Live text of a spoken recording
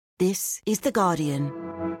This is The Guardian.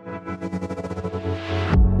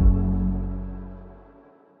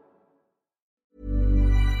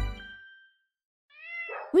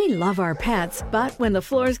 We love our pets, but when the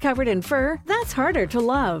floor's covered in fur, that's harder to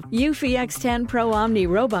love. Eufy X10 Pro Omni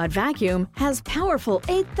Robot Vacuum has powerful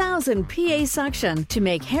 8,000 PA suction to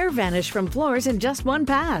make hair vanish from floors in just one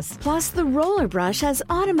pass. Plus, the roller brush has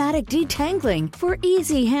automatic detangling for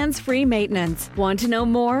easy hands-free maintenance. Want to know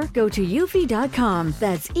more? Go to eufy.com,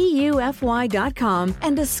 that's EUFY.com,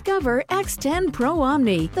 and discover X10 Pro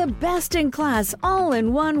Omni, the best-in-class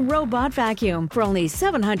all-in-one robot vacuum for only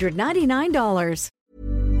 $799.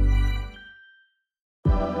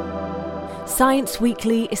 Science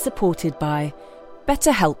Weekly is supported by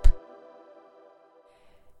BetterHelp.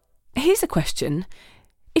 Here's a question.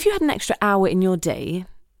 If you had an extra hour in your day,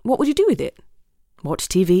 what would you do with it? Watch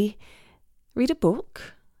TV? Read a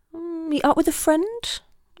book? Meet up with a friend?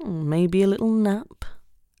 Maybe a little nap?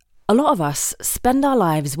 A lot of us spend our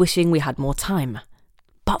lives wishing we had more time.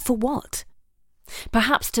 But for what?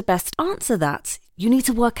 Perhaps to best answer that, you need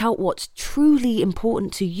to work out what's truly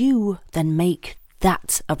important to you, then make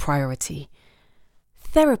that a priority.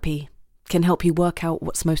 Therapy can help you work out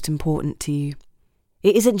what's most important to you.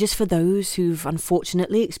 It isn't just for those who've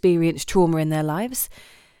unfortunately experienced trauma in their lives.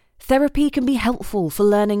 Therapy can be helpful for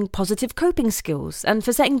learning positive coping skills and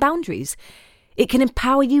for setting boundaries. It can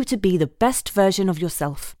empower you to be the best version of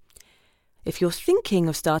yourself. If you're thinking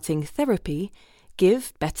of starting therapy,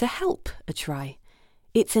 give BetterHelp a try.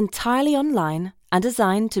 It's entirely online and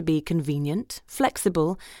designed to be convenient,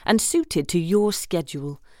 flexible, and suited to your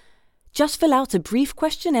schedule. Just fill out a brief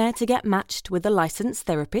questionnaire to get matched with a licensed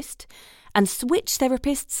therapist and switch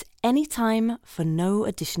therapists anytime for no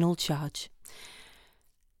additional charge.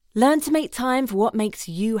 Learn to make time for what makes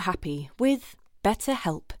you happy with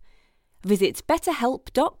BetterHelp. Visit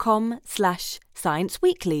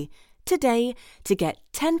betterhelp.com/scienceweekly today to get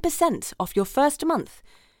 10% off your first month.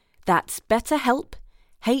 That's BetterHelp,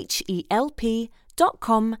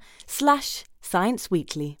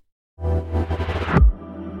 HELP.com/scienceweekly.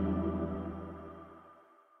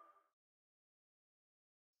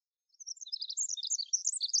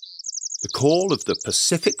 The call of the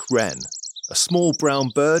Pacific wren, a small brown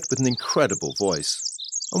bird with an incredible voice.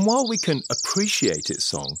 And while we can appreciate its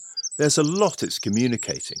song, there's a lot it's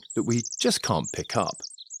communicating that we just can't pick up.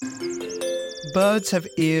 Birds have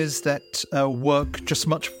ears that work just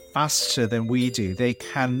much faster than we do. They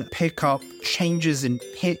can pick up changes in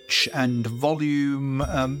pitch and volume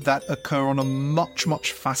that occur on a much,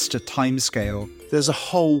 much faster timescale. There's a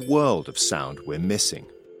whole world of sound we're missing.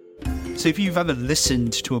 So if you've ever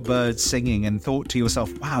listened to a bird singing and thought to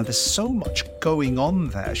yourself, wow, there's so much going on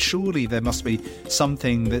there, surely there must be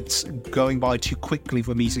something that's going by too quickly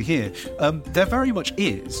for me to hear, there very much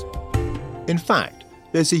is. In fact,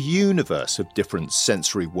 there's a universe of different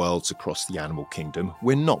sensory worlds across the animal kingdom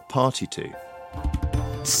we're not party to.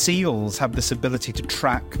 Seals have this ability to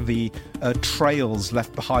track the trails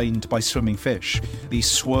left behind by swimming fish, these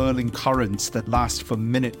swirling currents that last for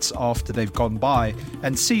minutes after they've gone by,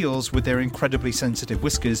 and seals, with their incredibly sensitive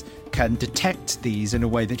whiskers, can detect these in a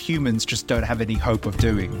way that humans just don't have any hope of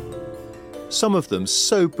doing. Some of them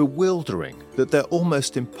so bewildering that they're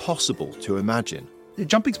almost impossible to imagine.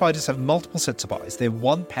 Jumping spiders have multiple sets of eyes. They have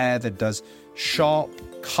one pair that does sharp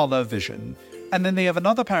colour vision, and then they have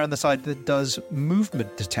another pair on the side that does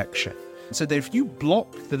movement detection. So that if you block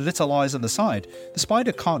the little eyes on the side, the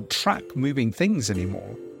spider can't track moving things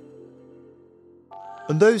anymore.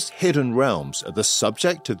 And those hidden realms are the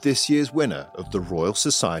subject of this year's winner of the Royal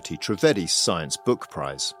Society Trivedi Science Book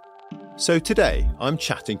Prize. So today, I'm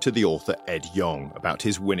chatting to the author Ed Yong about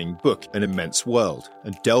his winning book, An Immense World,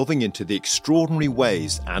 and delving into the extraordinary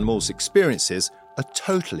ways animals' experiences are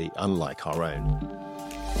totally unlike our own.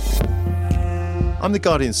 I'm The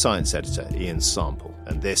Guardian science editor, Ian Sample,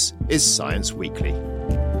 and this is Science Weekly.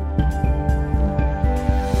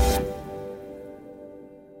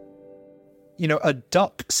 You know, a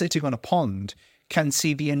duck sitting on a pond can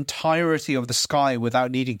see the entirety of the sky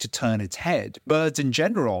without needing to turn its head. Birds in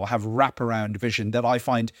general have wraparound vision that I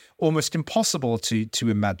find almost impossible to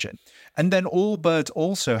imagine. And then all birds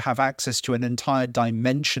also have access to an entire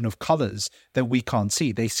dimension of colours that we can't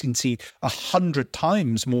see. They can see 100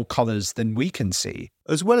 times more colours than we can see.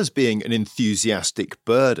 As well as being an enthusiastic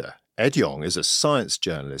birder, Ed Yong is a science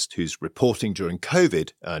journalist whose reporting during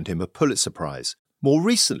COVID earned him a Pulitzer Prize. More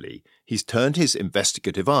recently, he's turned his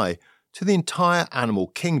investigative eye to the entire animal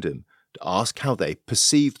kingdom to ask how they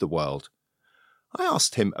perceive the world. I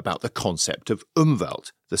asked him about the concept of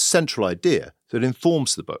Umwelt, the central idea that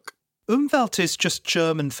informs the book. Umwelt is just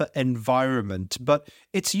German for environment, but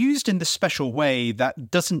it's used in the special way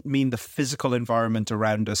that doesn't mean the physical environment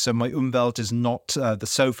around us. So my Umwelt is not the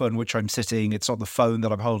sofa on which I'm sitting. It's not the phone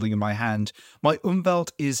that I'm holding in my hand. My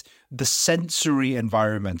Umwelt is the sensory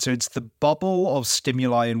environment. So it's the bubble of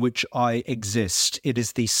stimuli in which I exist. It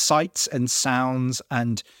is the sights and sounds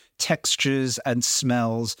and textures and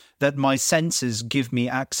smells that my senses give me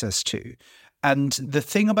access to. And the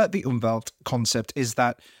thing about the Umwelt concept is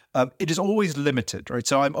that it is always limited, right?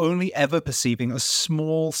 So I'm only ever perceiving a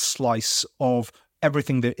small slice of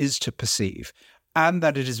everything there is to perceive, and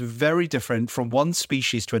that it is very different from one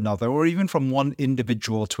species to another, or even from one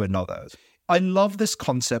individual to another. I love this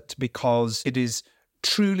concept because it is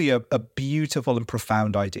truly a beautiful and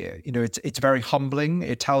profound idea. You know, it's very humbling.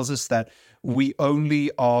 It tells us that we only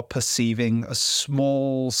are perceiving a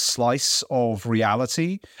small slice of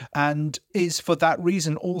reality, and is for that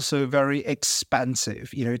reason also very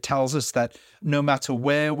expansive. You know, it tells us that no matter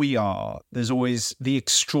where we are, there's always the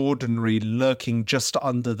extraordinary lurking just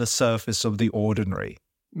under the surface of the ordinary.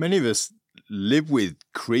 Many of us live with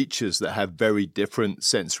creatures that have very different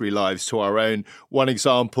sensory lives to our own. One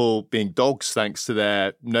example being dogs, thanks to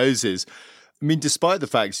their noses. I mean, despite the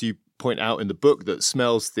facts you point out in the book that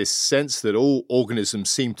smell's this sense that all organisms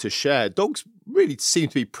seem to share, dogs really seem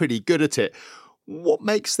to be pretty good at it. What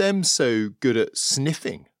makes them so good at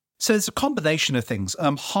sniffing? So there's a combination of things.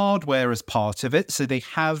 Hardware is part of it. So they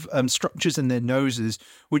have structures in their noses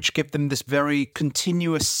which give them this very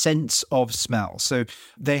continuous sense of smell. So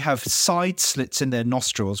they have side slits in their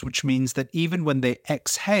nostrils, which means that even when they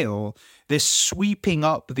exhale, they're sweeping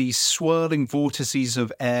up these swirling vortices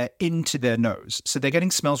of air into their nose. So they're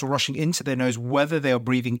getting smells rushing into their nose, whether they are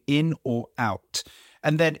breathing in or out.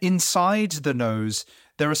 And then inside the nose,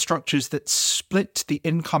 there are structures that split the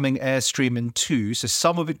incoming airstream in two. So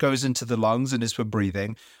some of it goes into the lungs and is for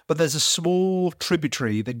breathing, but there's a small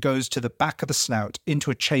tributary that goes to the back of the snout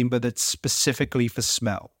into a chamber that's specifically for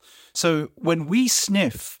smell. So when we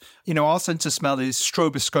sniff, you know, our sense of smell is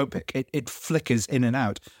stroboscopic. It flickers in and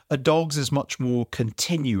out. A dog's is much more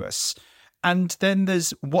continuous. And then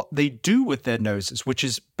there's what they do with their noses, which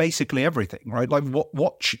is basically everything, right? Like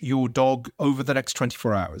watch your dog over the next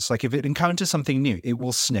 24 hours. Like if it encounters something new, it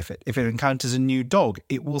will sniff it. If it encounters a new dog,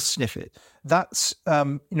 it will sniff it. That's,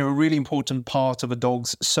 a really important part of a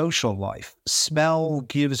dog's social life. Smell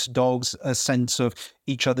gives dogs a sense of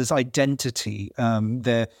each other's identity,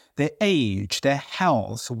 their age, their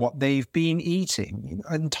health, what they've been eating.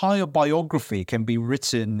 An entire biography can be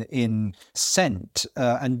written in scent,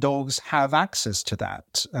 and dogs have access to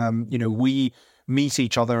that. We meet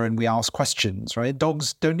each other and we ask questions, right?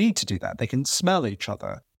 Dogs don't need to do that. They can smell each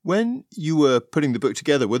other. When you were putting the book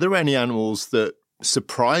together, were there any animals that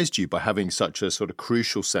surprised you by having such a sort of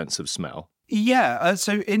crucial sense of smell? Yeah.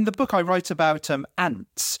 So in the book, I write about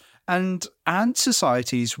ants. And ant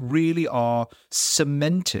societies really are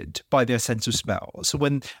cemented by their sense of smell. So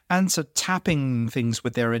when ants are tapping things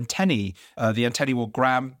with their antennae, the antennae will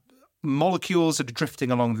grab molecules that are drifting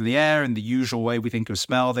along in the air in the usual way we think of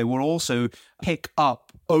smell. They will also pick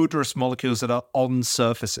up odorous molecules that are on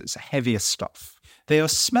surfaces, heavier stuff. They are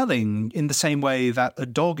smelling in the same way that a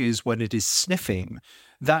dog is when it is sniffing.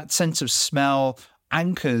 That sense of smell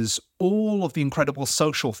anchors all of the incredible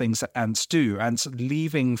social things that ants do. Ants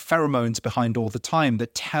leaving pheromones behind all the time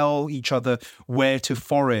that tell each other where to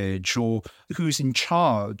forage or who's in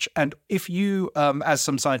charge. And if you, as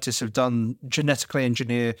some scientists have done, genetically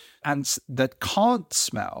engineer ants that can't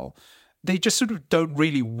smell, they just sort of don't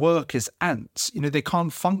really work as ants. They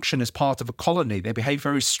can't function as part of a colony. They behave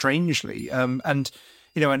very strangely. An ant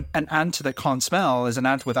that can't smell is an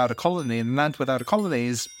ant without a colony, and an ant without a colony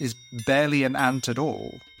is barely an ant at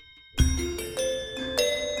all.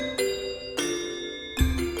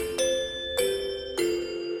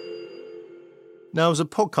 Now, as a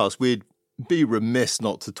podcast, we'd be remiss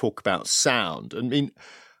not to talk about sound. I mean,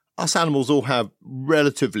 us animals all have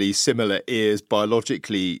relatively similar ears,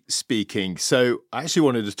 biologically speaking. So I actually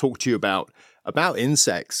wanted to talk to you about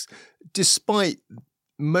insects. Despite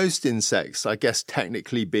most insects, I guess,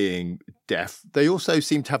 technically being deaf, they also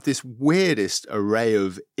seem to have this weirdest array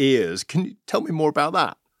of ears. Can you tell me more about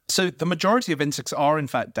that? So the majority of insects are in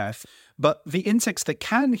fact deaf, but the insects that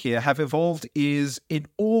can hear have evolved ears in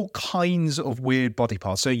all kinds of weird body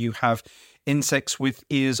parts. So you have insects with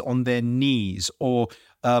ears on their knees or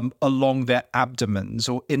along their abdomens,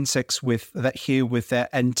 or insects that hear with their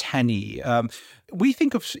antennae. We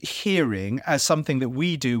think of hearing as something that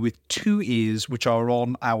we do with two ears which are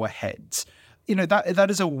on our heads.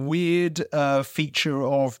 That is a weird feature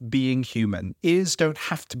of being human. Ears don't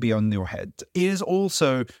have to be on your head. Ears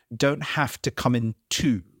also don't have to come in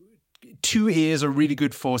two. two ears are really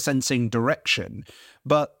good for sensing direction,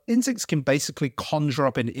 but insects can basically conjure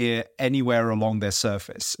up an ear anywhere along their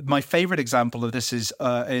surface. My favorite example of this is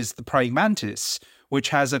the praying mantis, which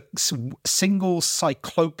has a single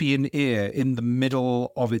cyclopean ear in the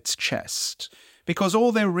middle of its chest, because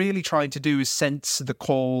all they're really trying to do is sense the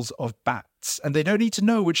calls of bats, and they don't need to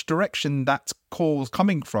know which direction that call is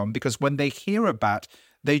coming from, because when they hear a bat,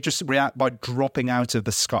 they just react by dropping out of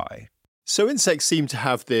the sky. So insects seem to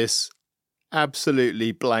have this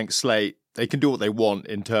absolutely blank slate. They can do what they want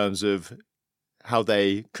in terms of how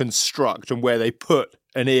they construct and where they put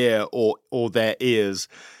an ear or their ears.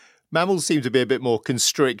 Mammals seem to be a bit more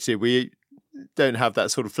constricted. We don't have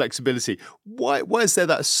that sort of flexibility. Why is there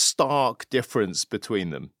that stark difference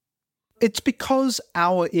between them? It's because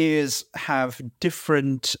our ears have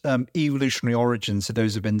different evolutionary origins to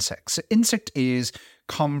those of insects. Insect ears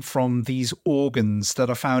come from these organs that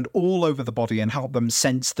are found all over the body and help them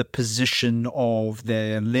sense the position of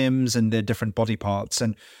their limbs and their different body parts.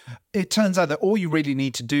 And it turns out that all you really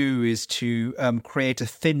need to do is to create a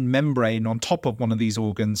thin membrane on top of one of these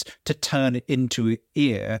organs to turn it into an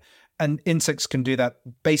ear. And insects can do that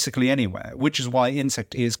basically anywhere, which is why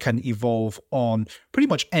insect ears can evolve on pretty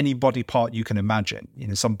much any body part you can imagine. You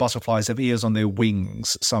know, some butterflies have ears on their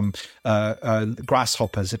wings, some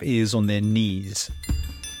grasshoppers have ears on their knees.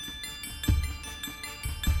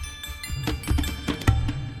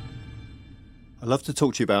 I'd love to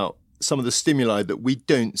talk to you about some of the stimuli that we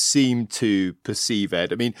don't seem to perceive,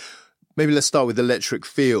 Ed. I mean, maybe let's start with electric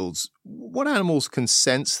fields. What animals can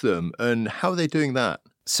sense them, and how are they doing that?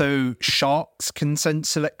 So sharks can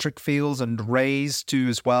sense electric fields, and rays do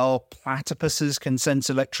as well. Platypuses can sense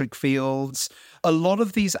electric fields. A lot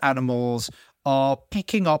of these animals are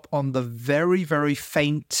picking up on the very, very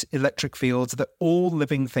faint electric fields that all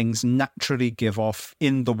living things naturally give off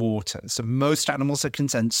in the water. So most animals that can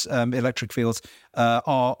sense electric fields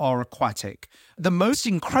are aquatic. The most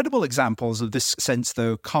incredible examples of this sense,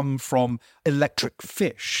 though, come from electric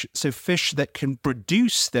fish. So fish that can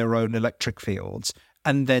produce their own electric fields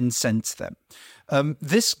and then sense them.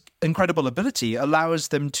 This incredible ability allows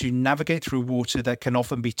them to navigate through water that can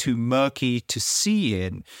often be too murky to see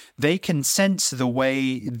in. They can sense the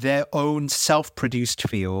way their own self-produced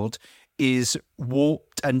field is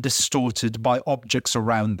warped and distorted by objects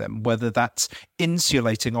around them, whether that's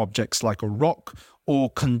insulating objects like a rock or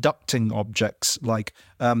conducting objects like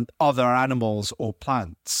other animals or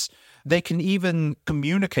plants. They can even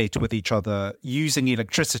communicate with each other using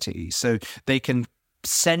electricity. So they can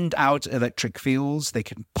send out electric fields, they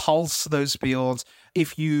can pulse those fields.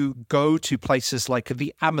 If you go to places like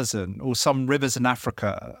the Amazon or some rivers in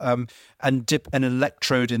Africa and dip an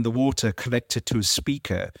electrode in the water connected to a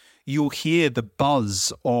speaker, you'll hear the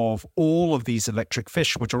buzz of all of these electric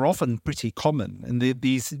fish, which are often pretty common. And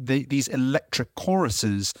these electric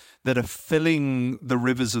choruses that are filling the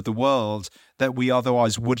rivers of the world that we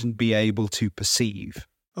otherwise wouldn't be able to perceive.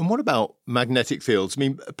 And what about magnetic fields? I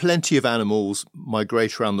mean, plenty of animals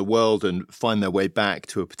migrate around the world and find their way back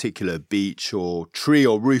to a particular beach or tree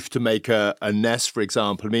or roof to make a nest, for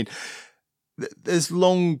example. I mean, there's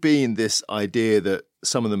long been this idea that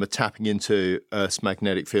some of them are tapping into Earth's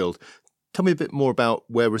magnetic field. Tell me a bit more about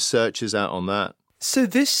where research is at on that. So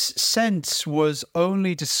this sense was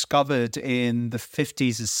only discovered in the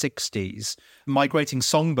 50s and 60s. Migrating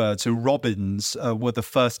songbirds, so robins, were the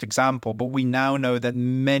first example, but we now know that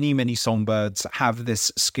many, many songbirds have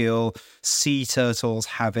this skill. Sea turtles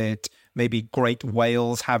have it. Maybe great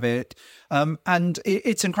whales have it. And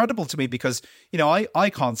it's incredible to me because, you know, I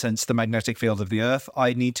can't sense the magnetic field of the Earth.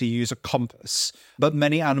 I need to use a compass. But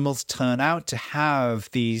many animals turn out to have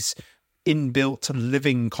these inbuilt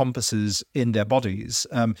living compasses in their bodies.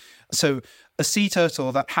 So a sea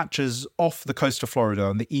turtle that hatches off the coast of Florida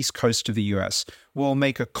on the east coast of the US will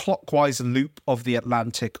make a clockwise loop of the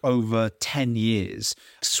Atlantic over 10 years,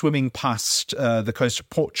 swimming past the coast of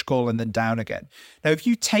Portugal and then down again. Now, if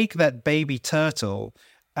you take that baby turtle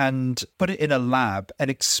and put it in a lab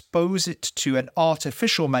and expose it to an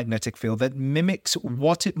artificial magnetic field that mimics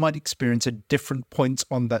what it might experience at different points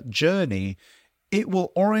on that journey, it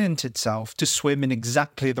will orient itself to swim in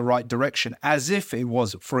exactly the right direction, as if it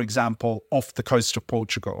was, for example, off the coast of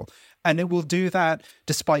Portugal. And it will do that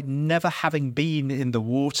despite never having been in the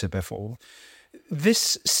water before.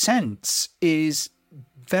 This sense is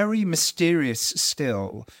very mysterious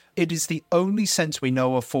still. It is the only sense we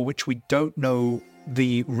know of for which we don't know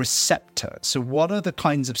the receptor. So what are the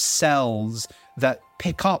kinds of cells that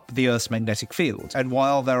pick up the Earth's magnetic field? And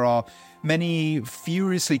while there are many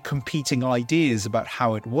furiously competing ideas about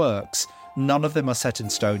how it works, none of them are set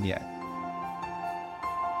in stone yet.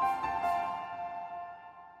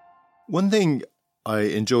 One thing I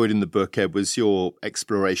enjoyed in the book, Ed, was your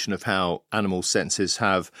exploration of how animal senses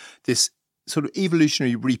have this sort of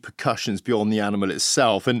evolutionary repercussions beyond the animal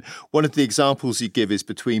itself. And one of the examples you give is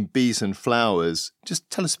between bees and flowers. Just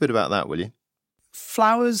tell us a bit about that, will you?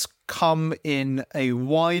 Flowers come in a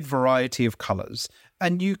wide variety of colours,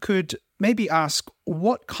 and you could maybe ask,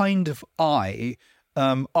 what kind of eye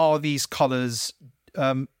are these colours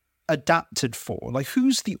adapted for? Like,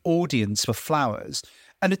 who's the audience for flowers?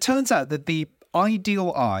 And it turns out that the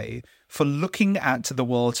ideal eye for looking at the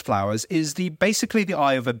world's flowers is basically the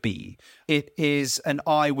eye of a bee. It is an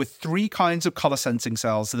eye with 3 kinds of color sensing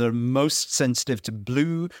cells that are most sensitive to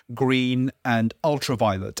blue, green, and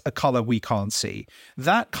ultraviolet, a color we can't see.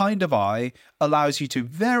 That kind of eye allows you to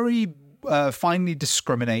very finely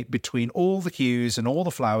discriminate between all the hues and all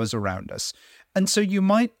the flowers around us. And so you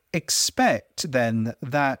might expect then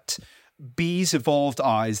that bees evolved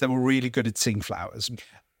eyes that were really good at seeing flowers.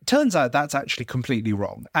 Turns out that's actually completely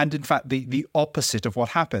wrong. And in fact, the opposite of what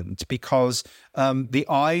happened, because the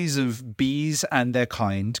eyes of bees and their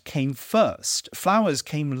kind came first. Flowers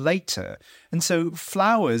came later. And so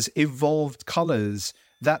flowers evolved colors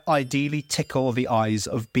that ideally tickle the eyes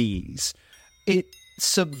of bees. It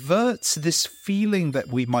subverts this feeling that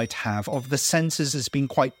we might have of the senses as being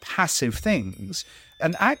quite passive things.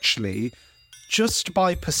 And actually, just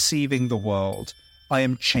by perceiving the world, I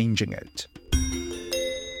am changing it.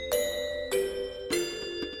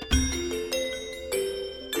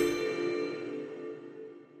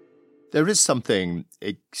 There is something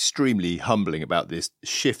extremely humbling about this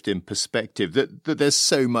shift in perspective, that there's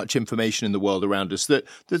so much information in the world around us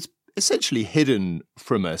that's essentially hidden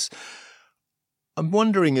from us. I'm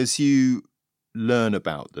wondering, as you learn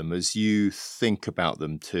about them, as you think about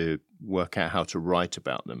them to work out how to write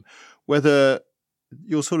about them, whether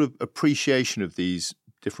your sort of appreciation of these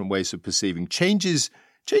different ways of perceiving changes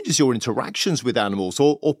your interactions with animals,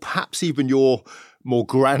 or perhaps even your more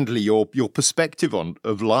grandly your perspective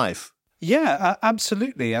of life. Yeah,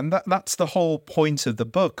 absolutely. And that's the whole point of the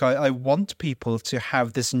book. I want people to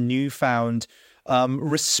have this newfound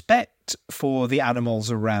respect for the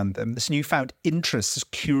animals around them, this newfound interest, this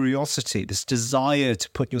curiosity, this desire to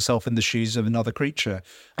put yourself in the shoes of another creature.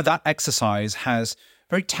 That exercise has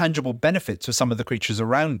very tangible benefits for some of the creatures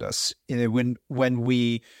around us. You know, when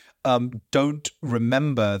we don't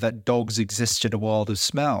remember that dogs exist in a world of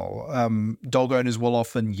smell. Dog owners will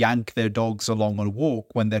often yank their dogs along on a walk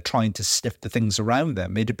when they're trying to sniff the things around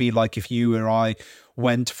them. It'd be like if you or I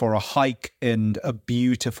went for a hike in a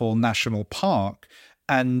beautiful national park,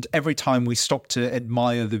 and every time we stopped to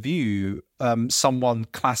admire the view, someone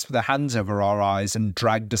clasped their hands over our eyes and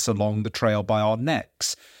dragged us along the trail by our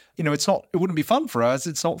necks. You know, it wouldn't be fun for us.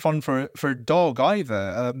 It's not fun for a dog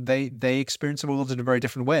either. They experience the world in a very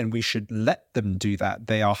different way, and we should let them do that.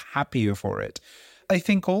 They are happier for it. I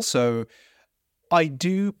think also I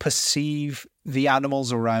do perceive the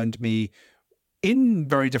animals around me in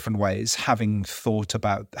very different ways, having thought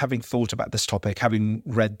about this topic, having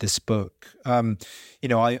read this book. You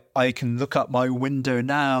know, I can look up my window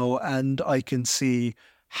now and I can see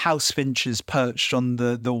house finches perched on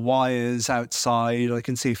the wires outside. I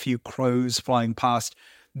can see a few crows flying past.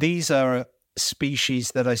 These are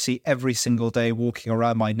species that I see every single day walking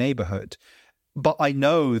around my neighborhood. But I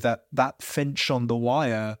know that finch on the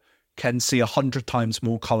wire can see 100 times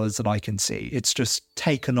more colors than I can see. It's just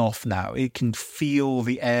taken off now. It can feel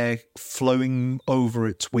the air flowing over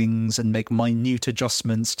its wings and make minute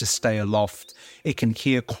adjustments to stay aloft. It can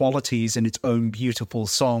hear qualities in its own beautiful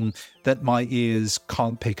song that my ears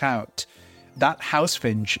can't pick out. That house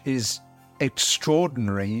finch is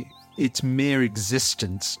extraordinary. Its mere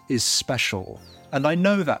existence is special. And I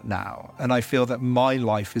know that now, and I feel that my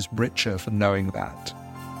life is richer for knowing that.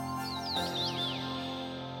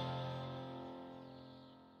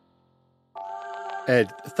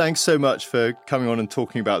 Ed, thanks so much for coming on and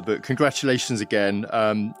talking about the book. Congratulations again.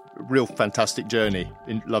 Real fantastic journey.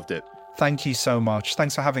 Loved it. Thank you so much.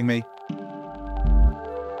 Thanks for having me.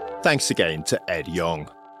 Thanks again to Ed Yong.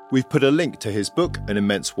 We've put a link to his book, An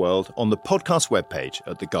Immense World, on the podcast webpage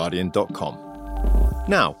at theguardian.com.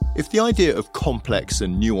 Now, if the idea of complex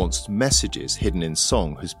and nuanced messages hidden in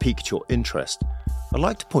song has piqued your interest, I'd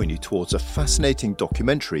like to point you towards a fascinating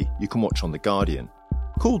documentary you can watch on The Guardian.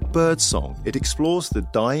 Called Birdsong, it explores the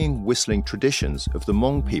dying whistling traditions of the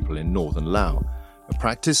Hmong people in northern Laos, a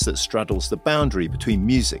practice that straddles the boundary between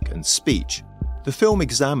music and speech. The film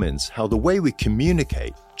examines how the way we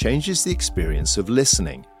communicate changes the experience of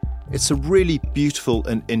listening. It's a really beautiful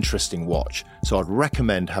and interesting watch, so I'd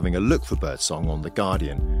recommend having a look for Birdsong on The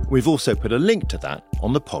Guardian. We've also put a link to that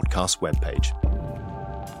on the podcast webpage.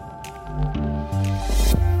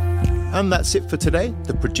 And that's it for today.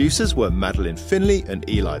 The producers were Madeline Finley and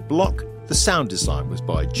Eli Block. The sound design was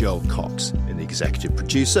by Joel Cox, and the executive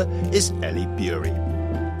producer is Ellie Bury.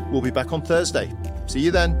 We'll be back on Thursday. See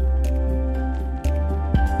you then.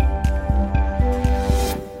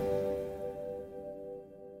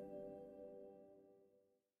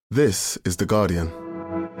 This is The Guardian.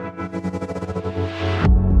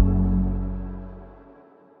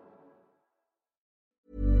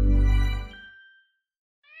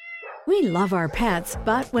 We love our pets,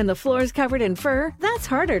 but when the floor's covered in fur, that's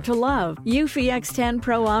harder to love. Eufy X10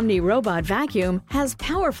 Pro Omni Robot Vacuum has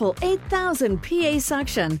powerful 8,000 PA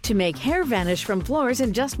suction to make hair vanish from floors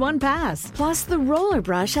in just one pass. Plus, the roller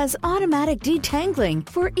brush has automatic detangling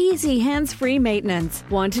for easy hands-free maintenance.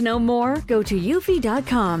 Want to know more? Go to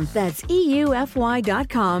eufy.com, that's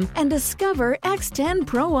EUFY.com, and discover X10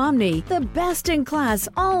 Pro Omni, the best-in-class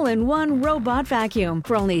all-in-one robot vacuum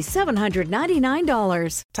for only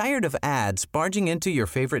 $799. Tired of ads barging into your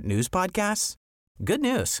favorite news podcasts? Good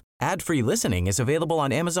news. Ad-free listening is available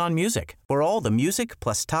on Amazon Music for all the music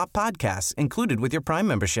plus top podcasts included with your Prime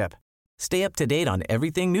membership. Stay up to date on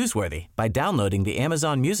everything newsworthy by downloading the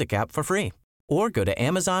Amazon Music app for free or go to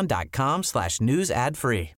amazon.com/news ad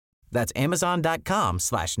free. That's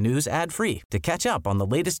amazon.com/news ad free to catch up on the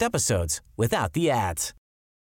latest episodes without the ads.